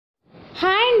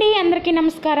Hi అండి, అందరికీ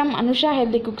నమస్కారం. అనుష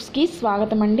హెల్దీ కుక్స్కి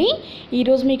స్వాగతం అండి.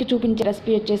 ఈరోజు మీకు చూపించే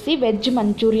రెసిపీ వచ్చేసి వెజ్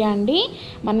మంచూరియా అండి.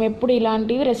 మనం ఎప్పుడు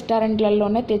ఇలాంటివి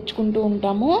రెస్టారెంట్లలోనే తెచ్చుకుంటూ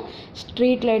ఉంటాము.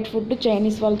 స్ట్రీట్ లైట్ ఫుడ్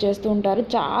చైనీస్ వాళ్ళు చేస్తూ ఉంటారు,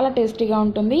 చాలా టేస్టీగా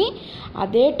ఉంటుంది.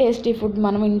 అదే టేస్టీ ఫుడ్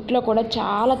మనం ఇంట్లో కూడా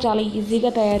చాలా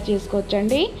ఈజీగా తయారు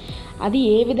చేసుకోవచ్చండి. అది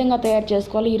ఏ విధంగా తయారు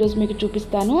చేసుకోవాలో ఈరోజు మీకు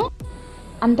చూపిస్తాను.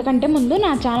 అంతకంటే ముందు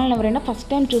నా ఛానల్ ఎవరైనా ఫస్ట్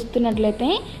టైం చూస్తున్నట్లయితే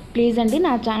ప్లీజ్ అండి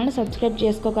నా ఛానల్ సబ్స్క్రైబ్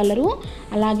చేసుకోగలరు.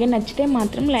 అలాగే నచ్చితే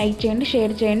మాత్రం లైక్ చేయండి,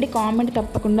 షేర్ చేయండి, కామెంట్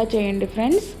తప్పకుండా చేయండి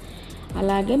ఫ్రెండ్స్.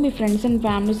 అలాగే మీ ఫ్రెండ్స్ అండ్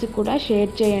ఫ్యామిలీస్కి కూడా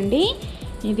షేర్ చేయండి.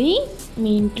 ఇది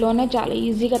మీ ఇంట్లోనే చాలా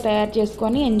ఈజీగా తయారు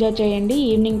చేసుకొని ఎంజాయ్ చేయండి.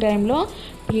 ఈవినింగ్ టైంలో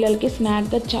పిల్లలకి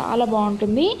స్నాక్గా చాలా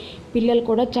బాగుంటుంది. పిల్లలు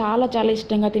కూడా చాలా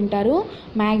ఇష్టంగా తింటారు.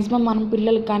 మ్యాక్సిమం మనం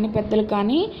పిల్లలకు కానీ పెద్దలకు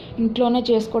కానీ ఇంట్లోనే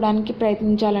చేసుకోవడానికి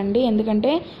ప్రయత్నించాలండి.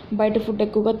 ఎందుకంటే బయట ఫుడ్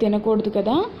ఎక్కువగా తినకూడదు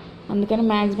కదా. అందుకని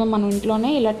మ్యాక్సిమం మనం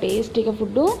ఇంట్లోనే ఇలా టేస్టీగా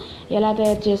ఫుడ్ ఎలా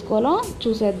తయారు చేసుకోవాలో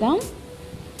చూసేద్దాం.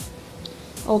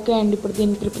 ఓకే అండి, ఇప్పుడు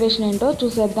దీని ప్రిపరేషన్ ఏంటో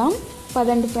చూసేద్దాం.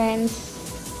 పదండి ఫ్రెండ్స్.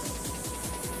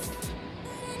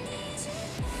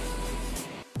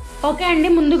 ఓకే అండి,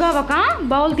 ముందుగా ఒక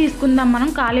బౌల్ తీసుకుందాం మనం,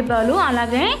 ఖాళీ బౌలు.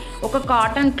 అలాగే ఒక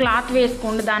కాటన్ క్లాత్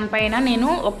వేసుకోండి. దానిపైన నేను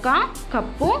ఒక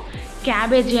కప్పు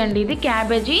క్యాబేజీ అండి, ఇది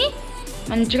క్యాబేజీ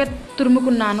మంచిగా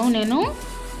తురుముకున్నాను నేను.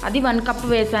 అది 1 కప్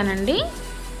వేసానండి.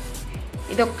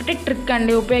 ఇది ఒక్కటే ట్రిక్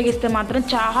అండి, ఉపయోగిస్తే మాత్రం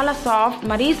చాలా సాఫ్ట్,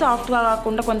 మరీ సాఫ్ట్గా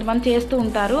కాకుండా కొంతమంది చేస్తూ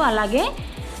ఉంటారు. అలాగే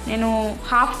నేను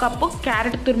 1/2 కప్పు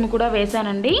క్యారెట్ తురుము కూడా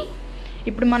వేసానండి.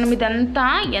 ఇప్పుడు మనం ఇదంతా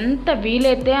ఎంత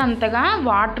వీలైతే అంతగా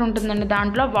వాటర్ ఉంటుందండి,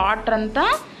 దాంట్లో వాటర్ అంతా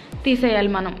తీసేయాలి.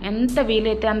 మనం ఎంత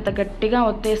వీలైతే అంత గట్టిగా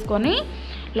ఒత్తేసుకొని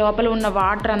లోపల ఉన్న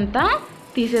వాటర్ అంతా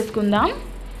తీసేసుకుందాం.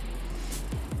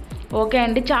 ఓకే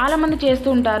అండి, చాలామంది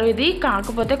చేస్తూ ఉంటారు ఇది.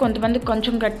 కాకపోతే కొంతమంది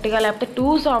కొంచెం గట్టిగా లేకపోతే టూ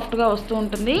సాఫ్ట్గా వస్తూ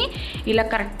ఉంటుంది. ఇలా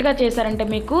కరెక్ట్గా చేశారంటే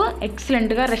మీకు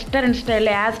ఎక్సలెంట్గా restaurant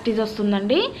style as it is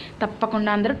వస్తుందండి.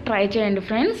 తప్పకుండా అందరూ ట్రై చేయండి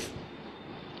ఫ్రెండ్స్.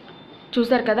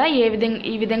 చూసారు కదా,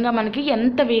 ఈ విధంగా మనకి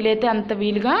ఎంత వీలైతే అంత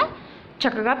వీలుగా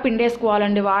చక్కగా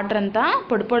పిండేసుకోవాలండి. వాటర్ అంతా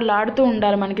పొడిలాడుతూ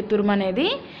ఉండాలి మనకి తురుము అనేది.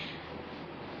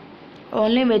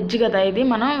 ఓన్లీ వెజ్ కదా ఇది,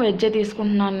 మనం వెజ్జే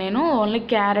తీసుకుంటున్నాను నేను. ఓన్లీ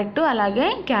క్యారెట్ అలాగే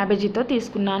క్యాబేజీతో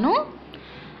తీసుకున్నాను.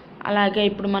 అలాగే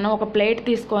ఇప్పుడు మనం ఒక ప్లేట్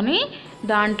తీసుకొని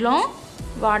దాంట్లో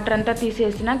వాటర్ అంతా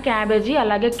తీసేసిన క్యాబేజీ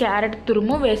అలాగే క్యారెట్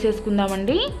తురుము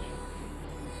వేసేసుకుందామండి.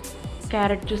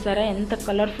 క్యారెట్ చూసారా ఎంత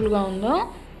కలర్ఫుల్గా ఉందో.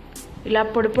 ఇలా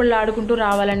పొడిలాడుకుంటూ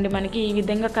రావాలండి మనకి. ఈ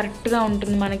విధంగా కరెక్ట్గా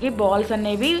ఉంటుంది మనకి. బాల్స్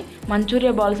అనేవి,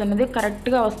 మంచూరియా బాల్స్ అనేది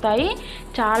కరెక్ట్గా వస్తాయి.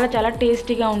 చాలా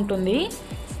టేస్టీగా ఉంటుంది.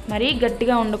 మరీ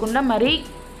గట్టిగా ఉండకుండా మరీ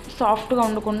సాఫ్ట్గా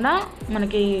ఉండకుండా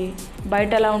మనకి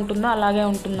బయట ఎలా ఉంటుందో అలాగే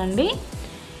ఉంటుందండి.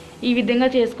 ఈ విధంగా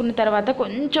చేసుకున్న తర్వాత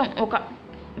కొంచెం ఒక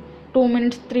 2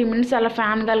 మినిట్స్ 3 మినిట్స్ అలా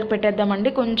ఫ్యాన్ గాలికి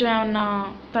పెట్టేద్దామండి. కొంచెం ఏమన్నా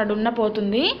తడున్న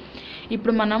పోతుంది.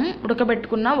 ఇప్పుడు మనం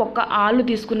ఉడకబెట్టుకున్న ఒక ఆలు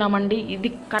తీసుకున్నామండి.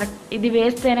 ఇది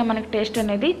వేస్తేనే మనకి టేస్ట్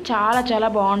అనేది చాలా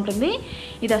బాగుంటుంది.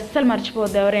 ఇది అస్సలు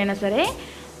మర్చిపోద్దు ఎవరైనా సరే.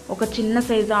 ఒక చిన్న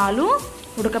సైజు ఆలు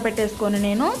ఉడకబెట్టేసుకొని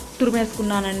నేను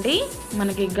తురిమేసుకున్నానండి.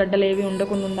 మనకి గడ్డలు ఏవి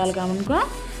ఉండకుండా ఉండాలి కనుక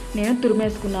నేను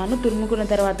తురిమేసుకున్నాను. తురుముకున్న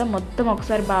తర్వాత మొత్తం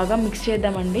ఒకసారి బాగా మిక్స్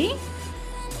చేద్దామండి.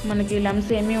 మనకి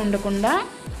లమ్స్ ఏమీ ఉండకుండా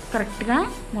కరెక్ట్గా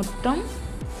మొత్తం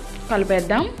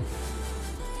కలిపేద్దాం.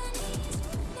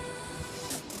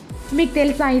 మీకు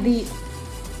తెలుసా ఇది?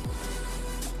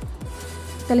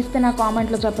 తెలిస్తే నా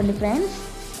కామెంట్లో చెప్పండి ఫ్రెండ్స్.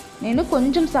 నేను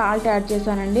కొంచెం సాల్ట్ యాడ్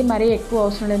చేశానండి, మరీ ఎక్కువ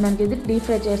అవసరం లేదు, మనకి ఇది డీప్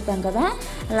ఫ్రై చేస్తాం కదా.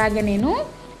 అలాగే నేను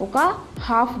ఒక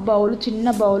 1/2 బౌల్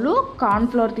చిన్న బౌలు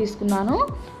కార్న్ఫ్లోర్ తీసుకున్నాను.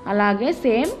 అలాగే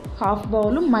సేమ్ 1/2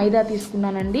 బౌల్ మైదా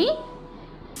తీసుకున్నానండి.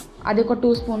 అది ఒక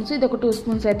 2 స్పూన్స్, ఇది ఒక 2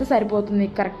 స్పూన్స్ అయితే సరిపోతుంది.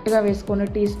 కరెక్ట్గా వేసుకొని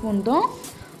టీ స్పూన్తో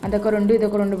అదొక 2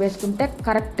 ఇదొక 2 వేసుకుంటే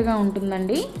కరెక్ట్గా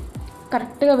ఉంటుందండి.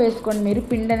 కరెక్ట్గా వేసుకోండి మీరు.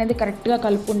 పిండి అనేది కరెక్ట్గా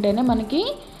కలుపుకుంటేనే మనకి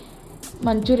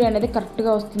మంచూరియా అనేది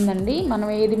కరెక్ట్గా వస్తుందండి. మనం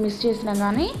ఏది మిస్ చేసినా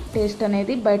కానీ టేస్ట్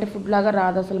అనేది బయట ఫుడ్ లాగా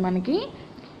రాదు అసలు మనకి.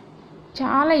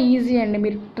 చాలా ఈజీ అండి,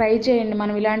 మీరు ట్రై చేయండి.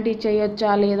 మనం ఇలాంటివి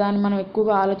చేయొచ్చా లేదా అని మనం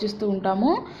ఎక్కువగా ఆలోచిస్తూ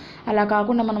ఉంటాము. అలా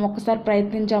కాకుండా మనం ఒక్కసారి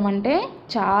ప్రయత్నించామంటే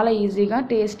చాలా ఈజీగా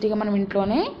టేస్టీగా మనం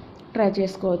ఇంట్లోనే ట్రై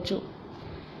చేసుకోవచ్చు.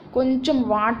 కొంచెం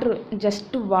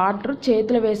జస్ట్ వాటర్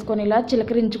చేతిలో వేసుకొని ఇలా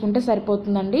చిలకరించుకుంటే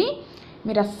సరిపోతుందండి.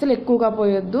 మీరు అస్సలు ఎక్కువగా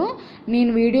పోయొద్దు.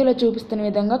 నేను వీడియోలో చూపిస్తున్న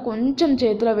విధంగా కొంచెం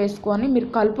చేతిలో వేసుకొని మీరు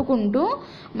కలుపుకుంటూ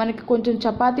మనకి కొంచెం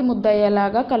చపాతీ ముద్ద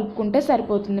అయ్యేలాగా కలుపుకుంటే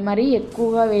సరిపోతుంది. మరీ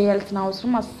ఎక్కువగా వేయాల్సిన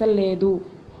అవసరం అస్సలు లేదు.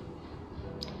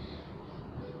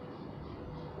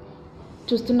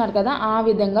 చూస్తున్నారు కదా, ఆ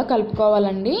విధంగా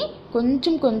కలుపుకోవాలండి.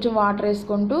 కొంచెం వాటర్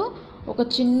వేసుకుంటూ ఒక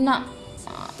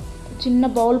చిన్న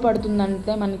బౌల్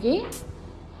పడుతుందంటే మనకి.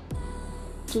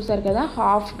 చూసారు కదా,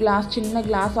 చిన్న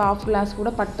గ్లాస్ 1/2 గ్లాస్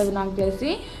కూడా పట్టదు నాకు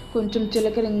తెలిసి. కొంచెం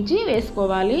చిలకరించి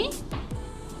వేసుకోవాలి.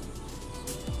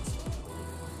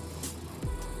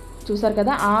 చూసారు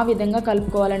కదా, ఆ విధంగా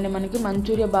కలుపుకోవాలండి. మనకి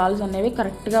మంచూరియా బాల్స్ అనేవి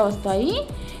కరెక్ట్గా వస్తాయి.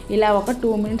 ఇలా ఒక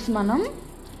 2 మినిట్స్ మనం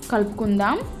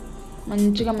కలుపుకుందాం.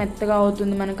 మంచిగా మెత్తగా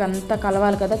అవుతుంది. మనకు అంతా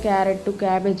కలవాలి కదా, క్యారెట్,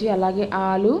 క్యాబేజీ, అలాగే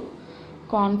ఆలు,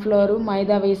 కార్న్ఫ్లోర్,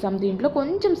 మైదా వేసాం. దీంట్లో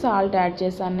కొంచెం సాల్ట్ యాడ్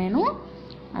చేశాను నేను,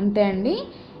 అంతే అండి.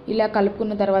 ఇలా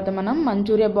కలుపుకున్న తర్వాత మనం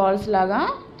మంచూరియా బాల్స్ లాగా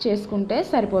చేసుకుంటే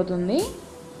సరిపోతుంది.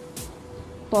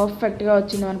 పర్ఫెక్ట్గా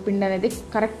వచ్చింది. మన పిండి అనేది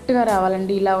కరెక్ట్గా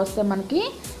రావాలండి. ఇలా వస్తే మనకి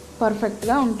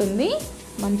పర్ఫెక్ట్గా ఉంటుంది.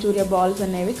 మంచూరియా బాల్స్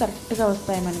అనేవి కరెక్ట్గా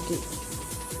వస్తాయి మనకి.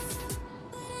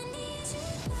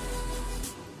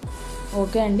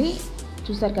 ఓకే అండి,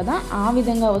 చూసారు కదా, ఆ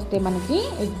విధంగా వస్తే మనకి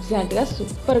ఎగ్జాక్ట్గా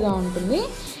సూపర్గా ఉంటుంది.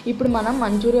 ఇప్పుడు మనం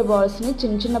మంచూరియా బాల్స్ని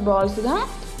చిన్న చిన్న బాల్స్గా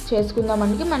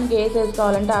చేసుకుందామంటే మనకి ఏ సైజు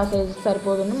కావాలంటే ఆ సైజు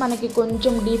సరిపోతుంది. మనకి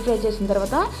కొంచెం డీప్ ఫ్రై చేసిన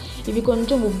తర్వాత ఇవి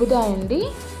కొంచెం ఉబ్బుతాయండి.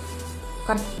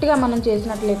 కరెక్ట్గా మనం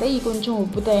చేసినట్లయితే ఇవి కొంచెం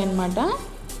ఉబ్బుతాయి అన్నమాట,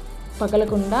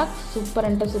 పగలకుండా సూపర్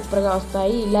అంటే సూపర్గా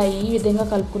వస్తాయి. ఇలా ఈ విధంగా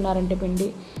కలుపుకున్నారంటే పిండి,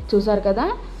 చూసారు కదా,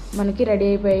 మనకి రెడీ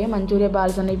అయిపోయాయి మంచూరియా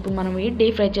బాల్స్ అని. ఇప్పుడు మనం ఇవి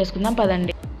డీప్ ఫ్రై చేసుకుందాం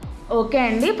పదండి. ఓకే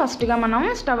అండి, ఫస్ట్గా మనం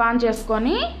స్టవ్ ఆన్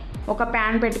చేసుకొని ఒక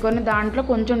ప్యాన్ పెట్టుకొని దాంట్లో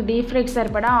కొంచెం డీప్ ఫ్రైకి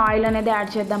సరిపడా ఆయిల్ అనేది యాడ్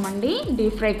చేద్దామండి.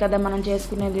 డీప్ ఫ్రై కదా మనం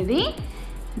చేసుకునేది, ఇది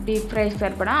డీప్ ఫ్రైకి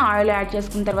సరిపడా ఆయిల్ యాడ్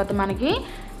చేసుకున్న తర్వాత మనకి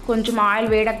కొంచెం ఆయిల్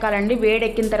వేడెక్కాలండి.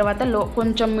 వేడెక్కిన తర్వాత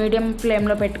కొంచెం మీడియం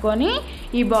ఫ్లేమ్లో పెట్టుకొని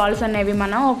ఈ బాల్స్ అనేవి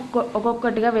మనం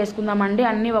ఒక్కొక్కటిగా వేసుకుందామండి.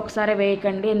 అన్నీ ఒకసారి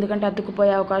వేయకండి, ఎందుకంటే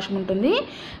అతుక్కుపోయే అవకాశం ఉంటుంది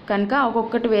కనుక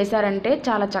ఒక్కొక్కటి వేసారంటే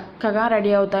చాలా చక్కగా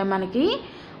రెడీ అవుతాయి. మనకి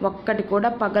ఒక్కటి కూడా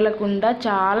పగలకుండా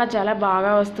చాలా చాలా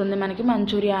బాగా వస్తుంది మనకి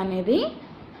మంచూరియా అనేది.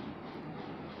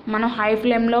 మనం హై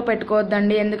ఫ్లేమ్లో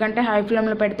పెట్టుకోవద్దండి, ఎందుకంటే హై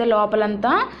ఫ్లేమ్లో పెడితే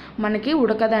లోపలంతా మనకి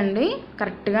ఉడకదండి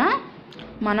కరెక్ట్గా.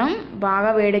 మనం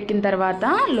బాగా వేడెక్కిన తర్వాత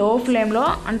లో ఫ్లేమ్లో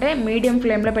అంటే మీడియం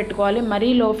ఫ్లేమ్లో పెట్టుకోవాలి. మరీ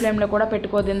లో ఫ్లేమ్లో కూడా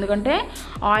పెట్టుకోవద్దు, ఎందుకంటే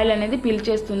ఆయిల్ అనేది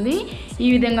పీల్చేస్తుంది. ఈ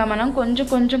విధంగా మనం కొంచెం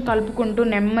కొంచెం కలుపుకుంటూ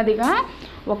నెమ్మదిగా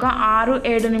ఒక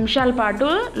 6-7 నిమిషాల పాటు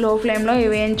లో ఫ్లేమ్లో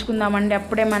వేయించుకుందామండి.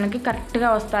 అప్పుడే మనకి కరెక్ట్గా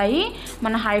వస్తాయి.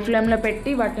 మన హై ఫ్లేమ్లో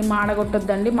పెట్టి వాటిని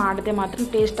మాడగొట్టొద్దండి, మాడితే మాత్రం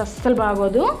టేస్ట్ అస్సలు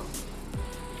బాగోదు.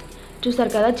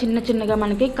 చూసారు కదా, చిన్న చిన్నగా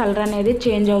మనకి కలర్ అనేది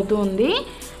చేంజ్ అవుతూ ఉంది.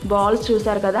 బాల్స్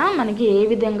చూసారు కదా మనకి ఏ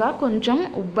విధంగా కొంచెం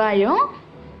ఉబ్బాయో.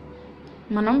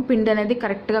 మనం పిండి అనేది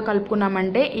కరెక్ట్గా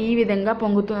కలుపుకున్నామంటే ఈ విధంగా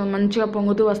మంచిగా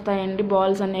పొంగుతూ వస్తాయండి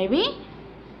బాల్స్ అనేవి.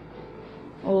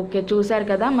 ఓకే, చూసారు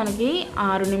కదా, మనకి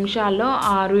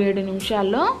 6-7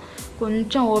 నిమిషాల్లో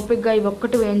కొంచెం ఓపికగా ఇవి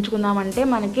ఒక్కటి వేయించుకుందామంటే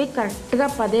మనకి కరెక్ట్గా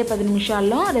 10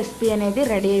 నిమిషాల్లో రెసిపీ అనేది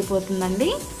రెడీ అయిపోతుందండి.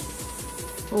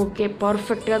 ఓకే,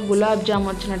 పర్ఫెక్ట్గా గులాబ్ జామ్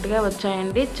వచ్చినట్టుగా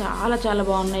వచ్చాయండి, చాలా చాలా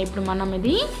బాగున్నాయి. ఇప్పుడు మనం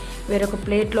ఇది వేరొక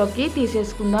ప్లేట్లోకి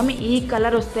తీసేసుకుందాం. ఈ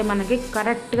కలర్ వస్తే మనకి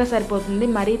కరెక్ట్గా సరిపోతుంది.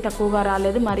 మరీ తక్కువగా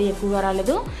రాలేదు, మరీ ఎక్కువగా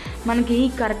రాలేదు, మనకి ఈ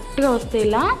కరెక్ట్గా వస్తే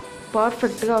ఇలా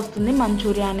పర్ఫెక్ట్గా వస్తుంది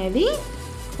మంచూరియా అనేది.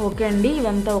 ఓకే అండి,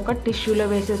 ఇదంతా ఒక టిష్యూలో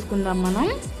వేసేసుకుందాం మనం.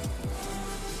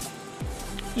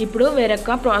 ఇప్పుడు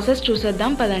వేరొక ప్రాసెస్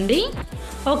చూసేద్దాం పదండి.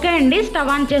 ఓకే అండి,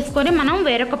 స్టవ్ ఆన్ చేసుకొని మనం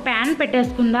వేరొక ప్యాన్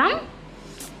పెట్టేసుకుందాం.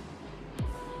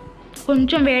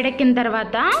 కొంచెం వేడెక్కిన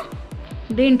తర్వాత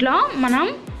దీంట్లో మనం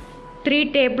 3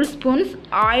 టేబుల్ స్పూన్స్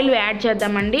ఆయిల్ యాడ్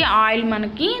చేద్దామండి. ఆయిల్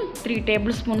మనకి 3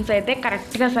 టేబుల్ స్పూన్స్ అయితే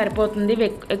కరెక్ట్గా సరిపోతుంది,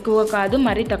 ఎక్కువ కాదు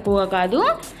మరీ తక్కువ కాదు,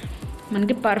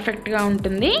 మనకి పర్ఫెక్ట్గా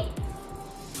ఉంటుంది.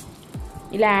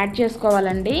 ఇలా యాడ్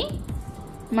చేసుకోవాలండి.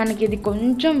 మనకి ఇది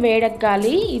కొంచెం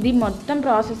వేడెక్కాలి. ఇది మొత్తం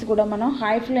ప్రాసెస్ కూడా మనం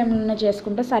హై ఫ్లేమ్లోనే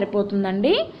చేసుకుంటే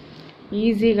సరిపోతుందండి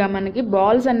ఈజీగా. మనకి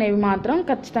బాల్స్ అనేవి మాత్రం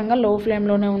ఖచ్చితంగా లో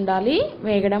ఫ్లేమ్లోనే ఉండాలి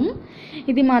వేగడం.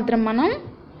 ఇది మాత్రం మనం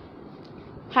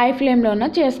హై ఫ్లేమ్లోనే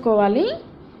చేసుకోవాలి.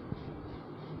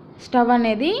 స్టవ్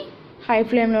అనేది హై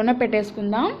ఫ్లేమ్లోనే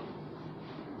పెట్టేసుకుందాం.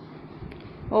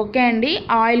 ఓకే అండి,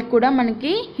 ఆయిల్ కూడా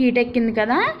మనకి హీట్ ఎక్కింది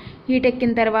కదా, హీట్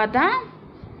ఎక్కిన తర్వాత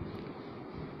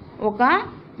ఒక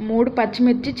 3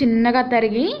 పచ్చిమిర్చి చిన్నగా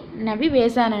తరిగి నవి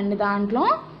వేసానండి. దాంట్లో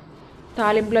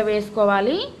తాలింపులో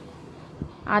వేసుకోవాలి.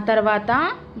 ఆ తర్వాత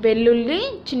వెల్లుల్లి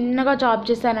చిన్నగా చాప్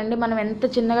చేశానండి. మనం ఎంత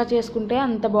చిన్నగా చేసుకుంటే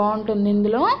అంత బాగుంటుంది.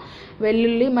 ఇందులో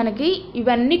వెల్లుల్లి మనకి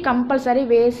ఇవన్నీ కంపల్సరీ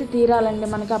వేసి తీరాలండి,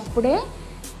 మనకి అప్పుడే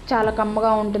చాలా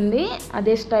కమ్మగా ఉంటుంది.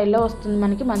 అదే స్టైల్లో వస్తుంది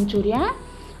మనకి మంచూరియా.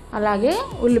 అలాగే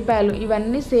ఉల్లిపాయలు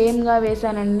ఇవన్నీ సేమ్గా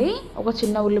వేసానండి. ఒక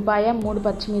చిన్న ఉల్లిపాయ, 3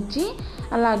 పచ్చిమిర్చి,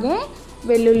 అలాగే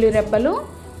వెల్లుల్లి రెబ్బలు,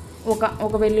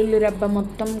 ఒక వెల్లుల్లి రెబ్బ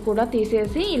మొత్తం కూడా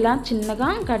తీసేసి ఇలా చిన్నగా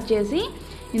కట్ చేసి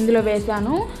ఇందులో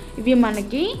వేసాను. ఇవి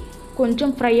మనకి కొంచెం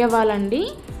ఫ్రై అవ్వాలండి.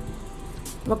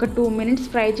 ఒక 2 మినిట్స్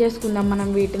ఫ్రై చేసుకుందాం మనం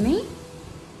వీటిని.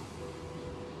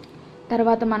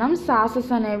 తర్వాత మనం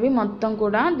సాసెస్ అనేవి మొత్తం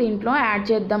కూడా దీంట్లో యాడ్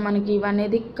చేద్దాం. మనకి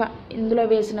ఇవనేది ఇందులో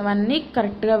వేసినవన్నీ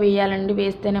కరెక్ట్గా వేయాలండి,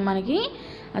 వేస్తేనే మనకి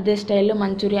అదే స్టైల్లో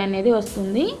మంచూరియా అనేది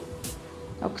వస్తుంది.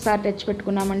 ఒకసారి తెచ్చి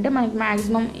పెట్టుకున్నామంటే మనకి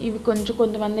మ్యాక్సిమం ఇవి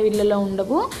కొంతమంది ఇళ్ళలో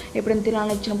ఉండవు, ఎప్పుడైనా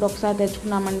తినాలని వచ్చినప్పుడు ఒకసారి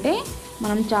తెచ్చుకున్నామంటే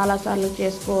మనం చాలాసార్లు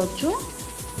చేసుకోవచ్చు.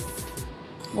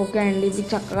 ఓకే అండి, ఇవి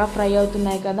చక్కగా ఫ్రై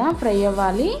అవుతున్నాయి కదా, ఫ్రై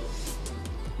అవ్వాలి.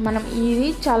 మనం ఇది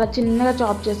చాలా చిన్నగా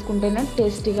చాప్ చేసుకుంటేనే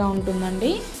టేస్టీగా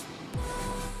ఉంటుందండి.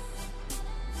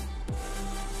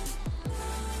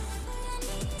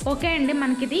 ఓకే అండి,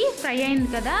 మనకి ఇది ఫ్రై అయింది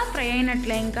కదా, ఫ్రై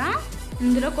అయినట్లే. ఇంకా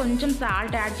ఇందులో కొంచెం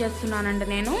సాల్ట్ యాడ్ చేస్తున్నానండి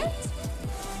నేను.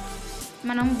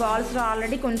 మనం బాల్స్లో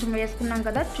ఆల్రెడీ కొంచెం వేసుకున్నాం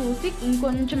కదా, చూసి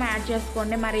ఇంకొంచెం యాడ్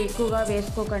చేసుకోండి, మరి ఎక్కువగా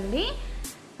వేసుకోకండి.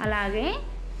 అలాగే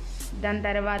దాని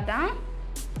తర్వాత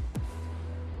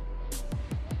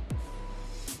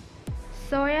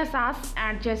సోయా సాస్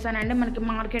యాడ్ చేశానండి. మనకి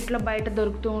మార్కెట్లో బయట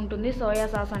దొరుకుతూ ఉంటుంది, సోయా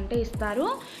సాస్ అంటే ఇస్తారు.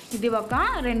 ఇది ఒక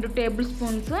 2 టేబుల్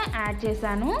స్పూన్స్ యాడ్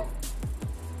చేశాను.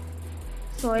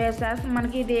 సోయా సాస్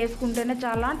మనకి ఇది వేసుకుంటేనే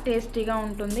చాలా టేస్టీగా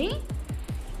ఉంటుంది.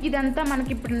 ఇదంతా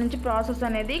మనకి ఇప్పటి నుంచి ప్రాసెస్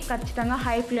అనేది ఖచ్చితంగా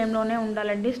హై ఫ్లేమ్లోనే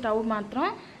ఉండాలండి, స్టవ్ మాత్రం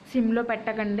సిమ్లో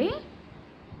పెట్టకండి.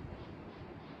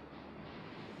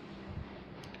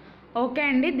 ఓకే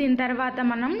అండి, దీని తర్వాత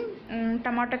మనం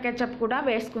టమాటో కెచప్ కూడా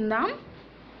వేసుకుందాం.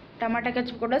 టమాటా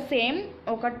కెచప్ కూడా సేమ్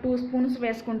ఒక 2 స్పూన్స్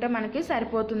వేసుకుంటే మనకి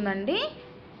సరిపోతుందండి.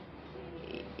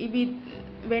 ఇవి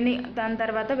దాని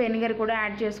తర్వాత వెనిగర్ కూడా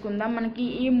యాడ్ చేసుకుందాం. మనకి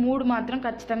ఈ 3 మాత్రం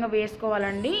ఖచ్చితంగా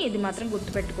వేసుకోవాలండి, ఇది మాత్రం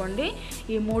గుర్తుపెట్టుకోండి.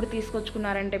 ఈ 3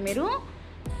 తీసుకొచ్చుకున్నారంటే మీరు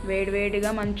వేడివేడిగా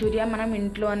మంచూరియా మనం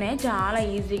ఇంట్లోనే చాలా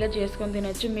ఈజీగా చేసుకొని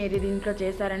తినొచ్చు. మీరు ఇది ఇంట్లో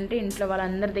చేశారంటే ఇంట్లో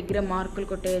వాళ్ళందరి దగ్గర మార్కులు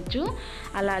కొట్టేయచ్చు.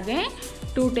 అలాగే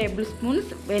 2 టేబుల్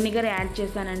స్పూన్స్ వెనిగర్ యాడ్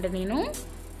చేశానండి నేను.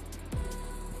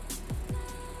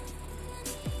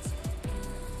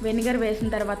 వెనిగర్ వేసిన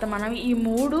తర్వాత మనం ఈ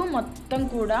 3 మొత్తం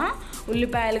కూడా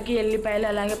ఉల్లిపాయలకి, ఎల్లిపాయలు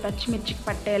అలాగే పచ్చిమిర్చికి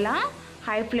పట్టేలా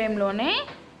హై ఫ్లేమ్లోనే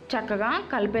చక్కగా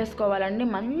కలిపేసుకోవాలండి.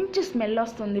 మంచి స్మెల్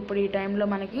వస్తుంది ఇప్పుడు ఈ టైంలో,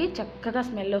 మనకి చక్కగా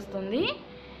స్మెల్ వస్తుంది.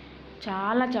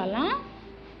 చాలా చాలా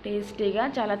టేస్టీగా,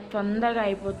 చాలా తొందరగా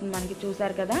అయిపోతుంది మనకి,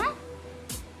 చూసారు కదా.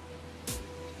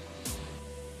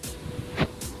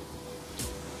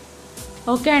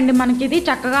 ఓకే అండి, మనకి ఇది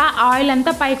చక్కగా ఆయిల్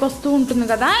అంతా పైకి వస్తూ ఉంటుంది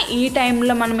కదా, ఈ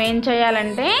టైంలో మనం ఏం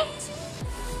చేయాలంటే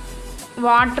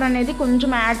వాటర్ అనేది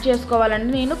కొంచెం యాడ్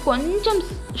చేసుకోవాలండి. నేను కొంచెం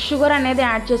షుగర్ అనేది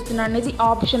యాడ్ చేస్తున్నాను, ఇది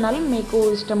ఆప్షనల్, మీకు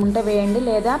ఇష్టం ఉంటే వేయండి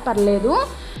లేదా పర్లేదు.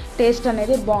 టేస్ట్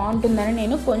అనేది బాగుంటుందని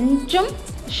నేను కొంచెం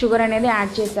షుగర్ అనేది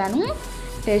యాడ్ చేశాను.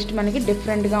 టేస్ట్ మనకి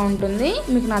డిఫరెంట్గా ఉంటుంది.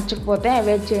 మీకు నచ్చకపోతే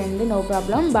అవాయిడ్ చేయండి, నో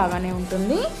ప్రాబ్లం, బాగానే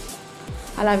ఉంటుంది.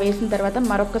 అలా వేసిన తర్వాత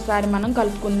మరొకసారి మనం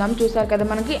కలుపుకుందాం. చూసారు కదా,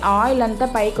 మనకి ఆయిల్ అంతా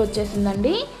పైకి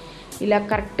వచ్చేసిందండి. ఇలా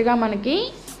కరెక్ట్గా మనకి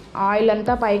ఆయిల్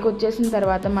అంతా పైకి వచ్చేసిన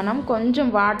తర్వాత మనం కొంచెం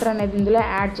వాటర్ అనేది ఇందులో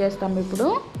యాడ్ చేస్తాం ఇప్పుడు.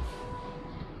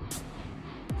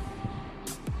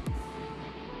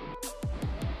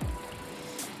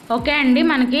 ఓకే అండి,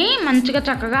 మనకి మంచిగా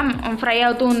చక్కగా ఫ్రై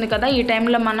అవుతూ ఉంది కదా, ఈ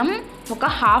టైంలో మనం ఒక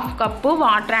 1/2 కప్పు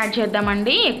వాటర్ యాడ్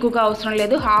చేద్దామండి. ఎక్కువగా అవసరం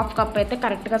లేదు, 1/2 కప్ అయితే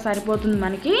కరెక్ట్గా సరిపోతుంది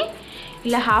మనకి.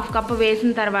 ఇలా 1/2 కప్పు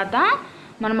వేసిన తర్వాత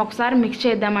మనం ఒకసారి మిక్స్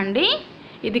చేద్దామండి.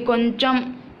 ఇది కొంచెం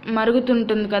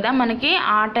మరుగుతుంటుంది కదా మనకి,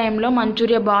 ఆ టైంలో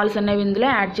మంచూరియా బాల్స్ అనేవి ఇందులో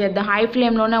యాడ్ చేద్దాం. హై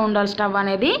ఫ్లేమ్లోనే ఉండాలి స్టవ్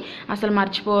అనేది, అసలు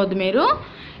మర్చిపోవద్దు మీరు.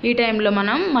 ఈ టైంలో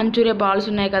మనం మంచూరియా బాల్స్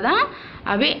ఉన్నాయి కదా,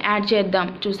 అవి యాడ్ చేద్దాం.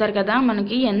 చూసారు కదా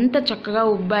మనకి ఎంత చక్కగా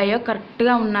ఉబ్బాయో,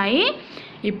 కరెక్ట్గా ఉన్నాయి.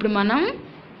 ఇప్పుడు మనం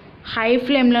హై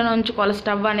ఫ్లేమ్లో ఉంచుకోవాలి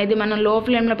స్టవ్ అనేది. మనం లో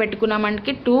ఫ్లేమ్లో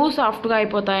పెట్టుకున్నామంటే టూ సాఫ్ట్గా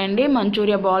అయిపోతాయండి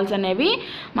మంచూరియా బాల్స్ అనేవి.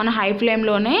 మనం హై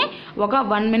ఫ్లేమ్లోనే ఒక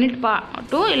 1 మినిట్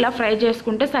పాటు ఇలా ఫ్రై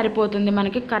చేసుకుంటే సరిపోతుంది.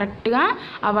 మనకి కరెక్ట్గా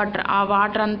ఆ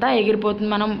వాటర్ అంతా ఎగిరిపోతుంది.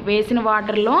 మనం వేసిన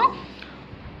వాటర్లో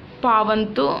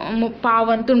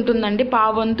పావంతు ఉంటుందండి.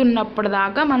 పావంతు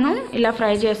ఉన్నప్పటిదాకా మనం ఇలా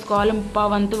ఫ్రై చేసుకోవాలి.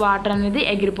 పావంతు వాటర్ అనేది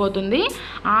ఎగిరిపోతుంది.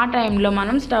 ఆ టైంలో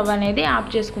మనం స్టవ్ అనేది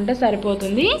ఆఫ్ చేసుకుంటే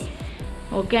సరిపోతుంది.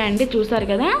 ఓకే అండి, చూసారు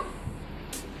కదా,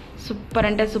 సూపర్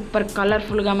అంటే సూపర్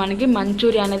కలర్ఫుల్గా మనకి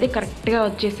మంచూరియా అనేది కరెక్ట్గా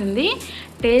వచ్చేసింది.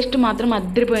 టేస్ట్ మాత్రం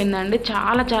అదిరిపోయిందండి,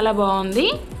 చాలా చాలా బాగుంది.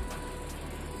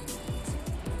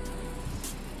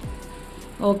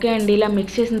 ఓకే అండి, ఇలా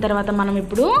మిక్స్ చేసిన తర్వాత మనం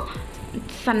ఇప్పుడు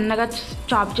సన్నగా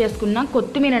చాప్ చేసుకున్న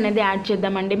కొత్తిమీర అనేది యాడ్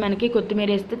చేద్దామండి. మనకి కొత్తిమీర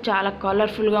వేస్తే చాలా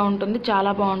కలర్ఫుల్గా ఉంటుంది,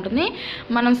 చాలా బాగుంటుంది.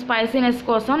 మనం స్పైసీనెస్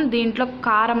కోసం దీంట్లో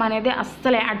కారం అనేది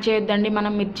అస్సలు యాడ్ చేయొద్దండి.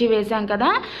 మనం మిర్చి వేసాం కదా,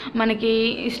 మనకి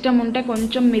ఇష్టం ఉంటే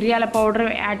కొంచెం మిరియాల పౌడర్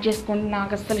యాడ్ చేసుకోండి.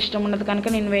 నాకు అస్సలు ఇష్టం ఉండదు కనుక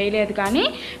నేను వేయలేదు. కానీ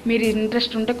మీరు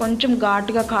ఇంట్రెస్ట్ ఉంటే కొంచెం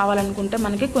ఘాటుగా కావాలనుకుంటే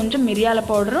మనకి కొంచెం మిరియాల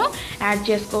పౌడరు యాడ్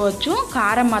చేసుకోవచ్చు.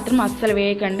 కారం మాత్రం అస్సలు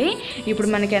వేయకండి. ఇప్పుడు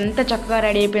మనకి ఎంత చక్కగా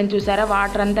రెడీ అయిపోయింది చూసారా,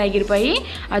 వాటర్ అంతా ఎగిరిపోయి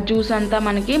ఆ జ్యూస్ అంతా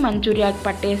మనకి మంచూరియాకి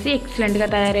పట్టేసి ఎక్సలెంట్గా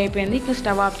తయారైపోయింది. ఇక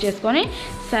స్టవ్ ఆఫ్ చేసుకొని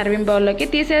సర్వింగ్ బౌల్లోకి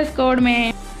తీసేసుకోవడమే.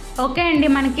 ఓకే అండి,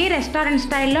 మనకి రెస్టారెంట్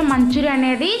స్టైల్లో మంచూరియా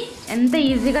అనేది ఎంత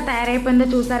ఈజీగా తయారైపోయిందో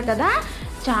చూసారు కదా.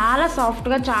 చాలా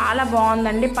సాఫ్ట్గా చాలా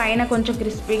బాగుందండి. పైన కొంచెం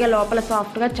క్రిస్పీగా లోపల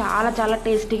సాఫ్ట్గా చాలా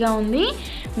టేస్టీగా ఉంది.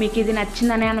 మీకు ఇది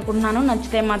నచ్చిందని అనుకుంటున్నాను.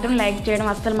 నచ్చితే మాత్రం లైక్ చేయడం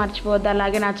అస్సలు మర్చిపోవద్దు.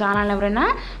 అలాగే నా ఛానల్ ఎవరైనా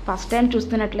ఫస్ట్ టైం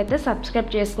చూస్తున్నట్లయితే సబ్స్క్రైబ్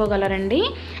చేసుకోగలరండి.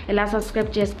 ఎలా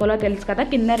సబ్స్క్రైబ్ చేసుకోవాలో తెలుసు కదా,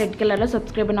 కింద రెడ్ కలర్లో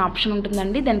సబ్స్క్రైబ్ అనే ఆప్షన్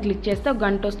ఉంటుందండి. దాన్ని క్లిక్ చేస్తే ఒక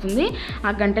గంట వస్తుంది.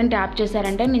 ఆ గంటని ట్యాప్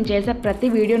చేశారంటే నేను చేసే ప్రతి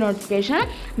వీడియో నోటిఫికేషన్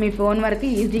మీ ఫోన్ వరకు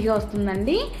ఈజీగా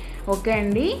వస్తుందండి. ఓకే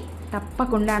అండి,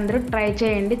 తప్పకుండా అందరూ ట్రై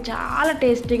చేయండి. చాలా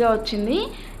టేస్టీగా వచ్చింది.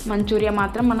 మంచూరియా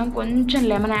మాత్రం మనం కొంచెం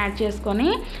లెమన్ యాడ్ చేసుకొని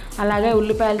అలాగే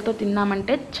ఉల్లిపాయలతో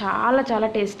తిన్నామంటే చాలా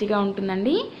టేస్టీగా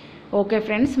ఉంటుందండి. ఓకే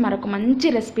ఫ్రెండ్స్, మరొక మంచి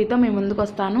రెసిపీతో మీ ముందుకు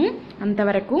వస్తాను.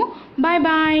 అంతవరకు బాయ్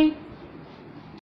బాయ్.